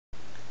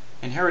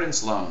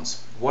Inheritance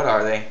loans. What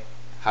are they?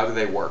 How do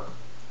they work?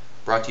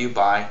 Brought to you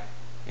by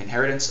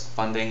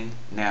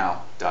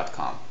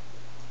inheritancefundingnow.com.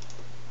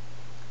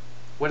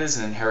 What is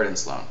an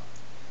inheritance loan?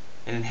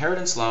 An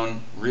inheritance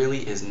loan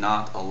really is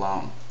not a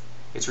loan.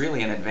 It's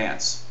really an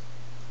advance.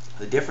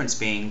 The difference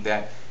being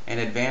that an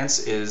advance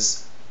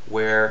is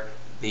where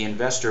the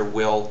investor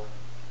will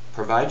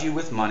provide you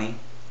with money,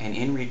 and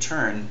in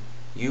return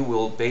you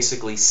will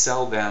basically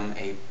sell them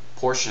a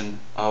portion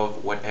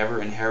of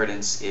whatever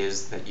inheritance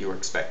is that you're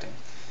expecting.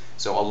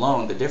 So a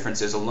loan, the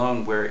difference is a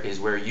loan is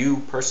where you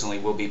personally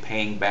will be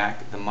paying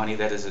back the money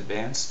that is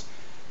advanced.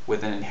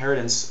 With an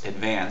inheritance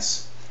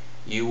advance,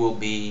 you will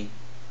be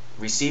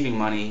receiving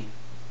money,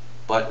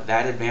 but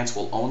that advance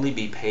will only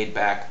be paid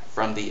back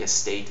from the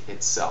estate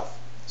itself.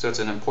 So it's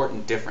an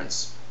important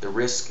difference. The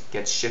risk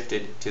gets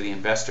shifted to the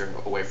investor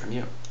away from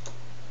you.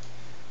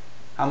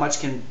 How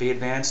much can be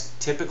advanced?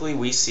 Typically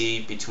we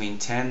see between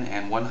 $10,000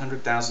 and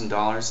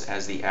 $100,000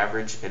 as the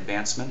average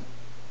advancement.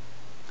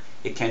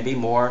 It can be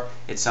more,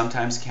 it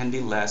sometimes can be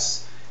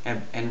less,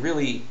 and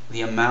really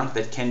the amount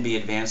that can be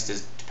advanced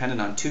is dependent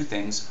on two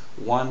things.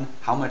 One,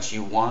 how much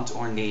you want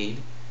or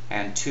need,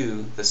 and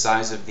two, the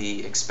size of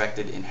the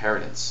expected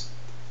inheritance.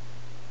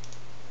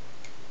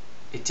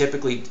 It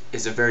typically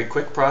is a very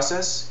quick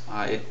process.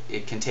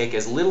 It can take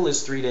as little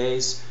as 3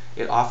 days.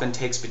 It often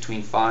takes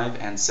between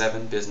 5 and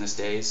 7 business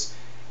days.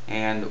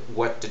 And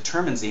what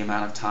determines the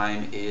amount of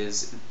time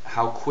is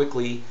how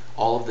quickly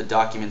all of the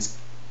documents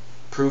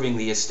proving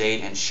the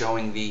estate and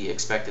showing the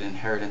expected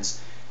inheritance,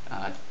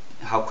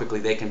 how quickly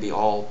they can be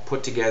all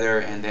put together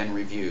and then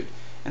reviewed.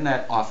 And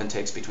that often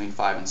takes between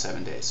 5 and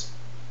 7 days.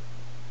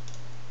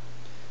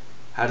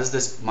 How does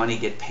this money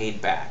get paid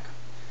back?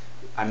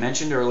 I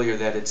mentioned earlier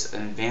that it's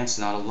an advance,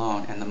 not a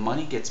loan, and the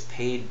money gets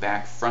paid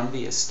back from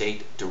the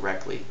estate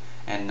directly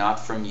and not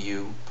from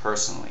you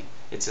personally.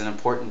 It's an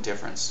important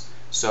difference.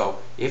 So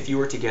if you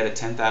were to get a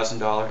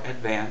 $10,000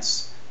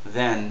 advance,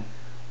 then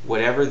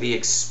whatever the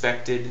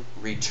expected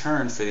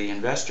return for the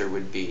investor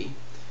would be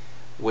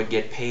would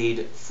get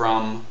paid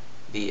from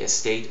the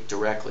estate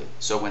directly.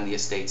 So when the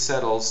estate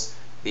settles,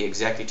 the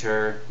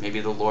executor, maybe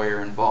the lawyer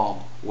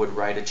involved, would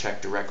write a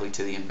check directly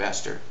to the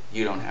investor.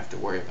 You don't have to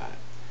worry about it.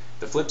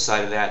 The flip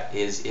side of that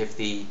is if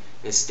the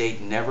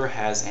estate never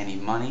has any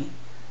money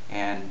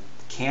and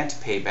can't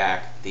pay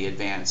back the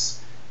advance,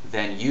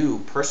 then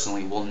you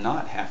personally will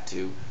not have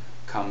to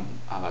come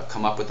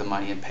up with the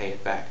money and pay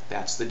it back.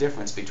 That's the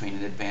difference between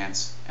an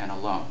advance and a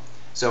loan.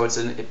 So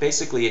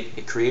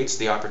it creates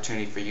the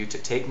opportunity for you to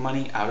take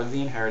money out of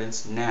the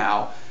inheritance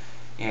now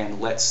and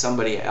let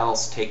somebody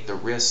else take the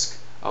risk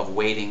of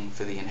waiting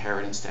for the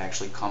inheritance to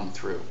actually come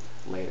through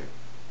later.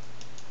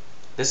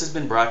 This has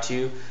been brought to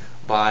you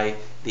by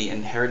the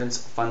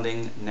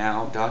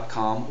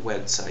inheritancefundingnow.com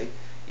website,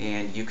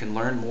 and you can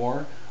learn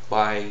more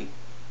by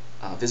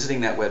visiting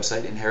that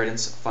website,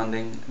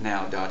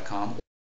 inheritancefundingnow.com,